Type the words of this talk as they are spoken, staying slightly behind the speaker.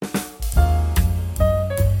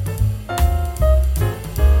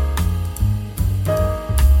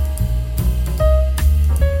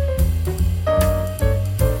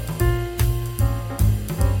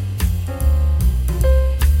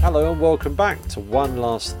welcome back to One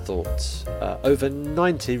Last Thought. Over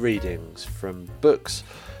 90 readings from books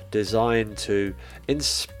designed to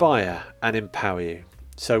inspire and empower you.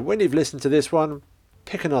 So when you've listened to this one,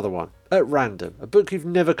 pick another one at random, a book you've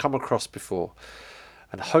never come across before,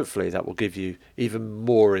 and hopefully that will give you even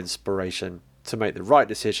more inspiration to make the right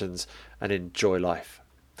decisions and enjoy life.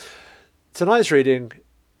 Tonight's reading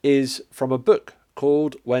is from a book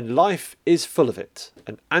called When Life is Full of It,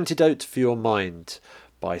 An Antidote for Your Mind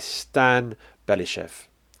by Stan Belishev.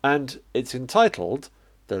 And it's entitled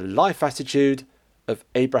The Life Attitude of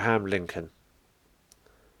Abraham Lincoln.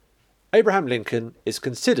 Abraham Lincoln is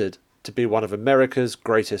considered to be one of America's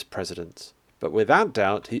greatest presidents, but without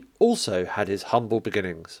doubt he also had his humble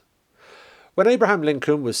beginnings. When Abraham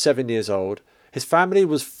Lincoln was 7 years old, his family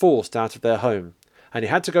was forced out of their home, and he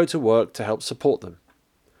had to go to work to help support them.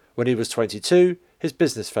 When he was 22, his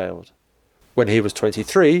business failed. When he was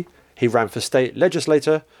 23, he ran for state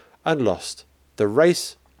legislator and lost the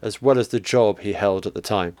race as well as the job he held at the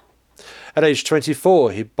time. At age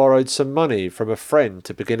 24, he borrowed some money from a friend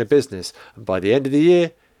to begin a business, and by the end of the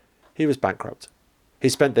year, he was bankrupt. He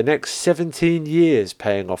spent the next 17 years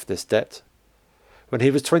paying off this debt. When he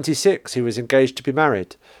was 26, he was engaged to be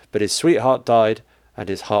married, but his sweetheart died and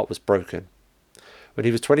his heart was broken. When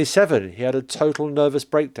he was 27, he had a total nervous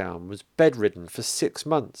breakdown and was bedridden for 6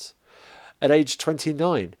 months. At age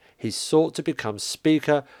 29, he sought to become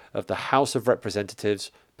Speaker of the House of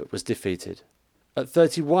Representatives, but was defeated. At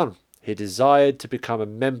 31, he desired to become a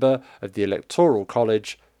member of the Electoral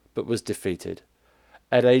College, but was defeated.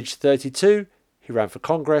 At age 32, he ran for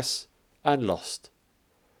Congress and lost.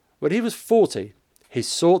 When he was 40, he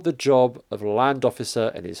sought the job of land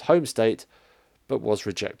officer in his home state, but was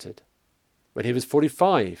rejected. When he was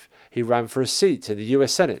 45, he ran for a seat in the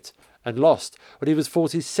US Senate and lost. When he was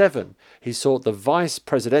 47, he sought the vice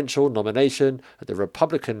presidential nomination at the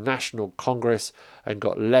Republican National Congress and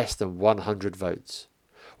got less than 100 votes.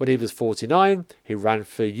 When he was 49, he ran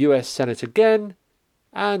for US Senate again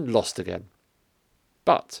and lost again.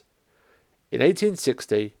 But in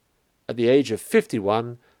 1860, at the age of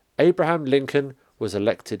 51, Abraham Lincoln was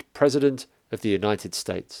elected President of the United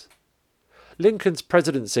States. Lincoln's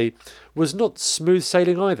presidency was not smooth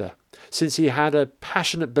sailing either, since he had a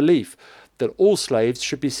passionate belief that all slaves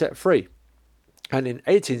should be set free. And in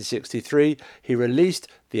 1863, he released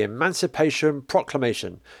the Emancipation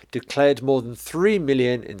Proclamation, declared more than 3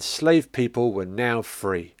 million enslaved people were now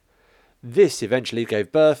free. This eventually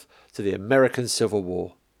gave birth to the American Civil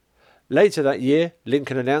War. Later that year,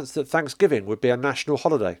 Lincoln announced that Thanksgiving would be a national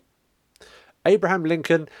holiday. Abraham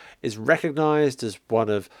Lincoln is recognized as one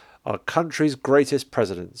of our country's greatest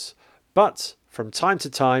presidents, but from time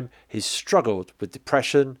to time he struggled with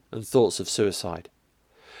depression and thoughts of suicide.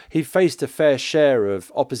 He faced a fair share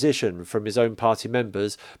of opposition from his own party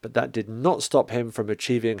members, but that did not stop him from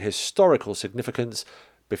achieving historical significance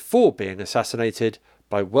before being assassinated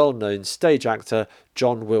by well-known stage actor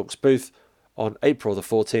John Wilkes Booth on April the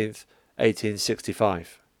 14th,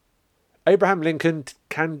 1865. Abraham Lincoln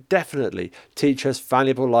can definitely teach us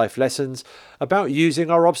valuable life lessons about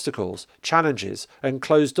using our obstacles, challenges and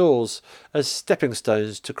closed doors as stepping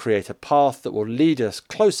stones to create a path that will lead us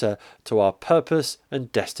closer to our purpose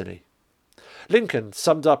and destiny. Lincoln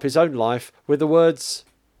summed up his own life with the words,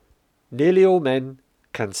 "Nearly all men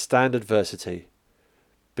can stand adversity,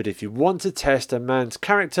 but if you want to test a man's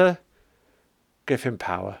character, give him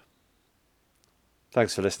power."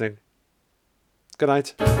 Thanks for listening. Good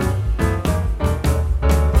night.